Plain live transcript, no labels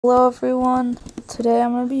Hello everyone, today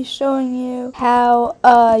I'm going to be showing you how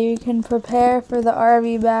you can prepare for the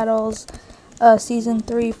RV Battles Season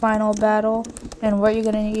 3 final battle and what you're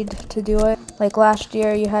going to need to do it. Like last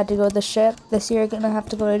year you had to go to the ship, this year you're going to have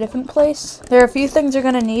to go to a different place. There are a few things you're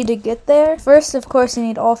going to need to get there. First, of course, you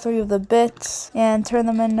need all 3 of the bits and turn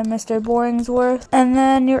them into Mr. Boringsworth. And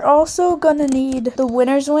then you're also going to need the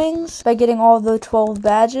winner's wings by getting all the 12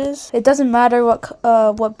 badges. It doesn't matter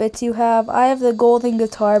what bits you have. I have the golden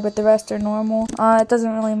guitar, but the rest are normal. It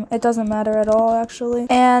doesn't matter at all actually.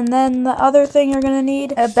 And then the other thing you're going to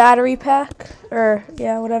need, a battery pack. Or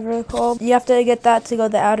yeah, whatever they're called. You have to get that to go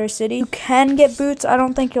to the outer city. You can get boots. I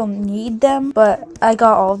don't think you'll need them, but I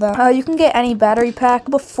got all of them. You can get any battery pack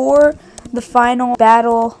before the final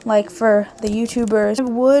battle. Like for the YouTubers, I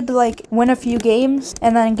would like win a few games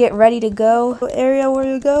and then get ready to go area where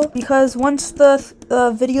you go, because once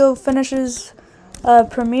the video finishes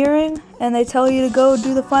premiering and they tell you to go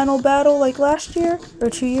do the final battle like last year or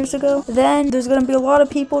 2 years ago, then there's going to be a lot of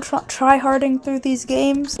people try-harding through these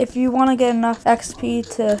games. If you want to get enough XP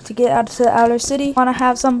to get out to the outer city, you want to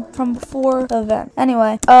have some from before the event.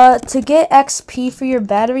 Anyway, to get XP for your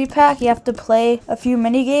battery pack, you have to play a few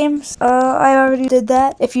mini games. I already did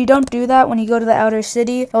that. If you don't do that when you go to the outer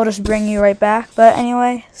city, it'll just bring you right back. But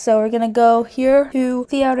anyway, so we're going to go here to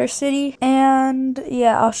the outer city, and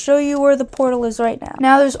yeah, I'll show you where the portal is right now.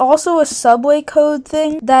 Now, there's also a subway code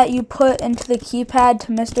thing that you put into the keypad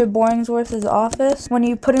to Mr. Boringsworth's office. When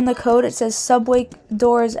you put in the code, it says subway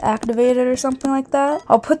doors activated or something like that.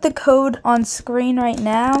 I'll put the code on screen right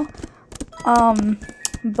now.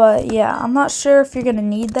 But yeah, I'm not sure if you're gonna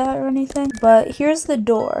need that or anything, but here's the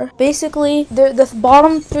door. Basically, the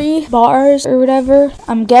bottom 3 bars or whatever,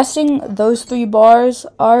 I'm guessing those 3 bars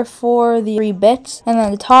are for the 3 bits, and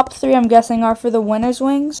then the top 3 I'm guessing are for the winner's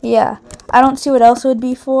wings. Yeah, I don't see what else it would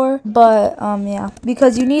be for, but yeah,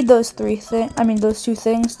 because you need those 2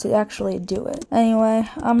 things to actually do it. Anyway,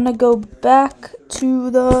 I'm gonna go back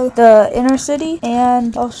to the inner city,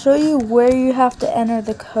 and I'll show you where you have to enter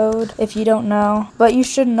the code if you don't know, but you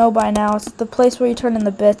should know by now. It's the place where you turn in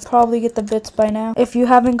the bits. Probably get the bits by now. If you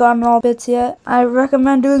haven't gotten all bits yet, I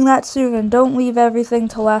recommend doing that soon, and don't leave everything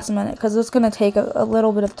to last minute, because it's gonna take a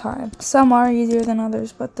little bit of time. Some are easier than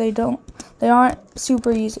others, but they aren't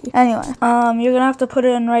super easy. Anyway, you're gonna have to put it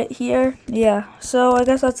in right here. Yeah, so I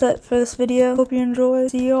guess that's it for this video. Hope you enjoy.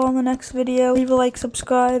 See you all in the next video. Leave a like,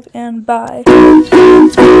 subscribe, and bye.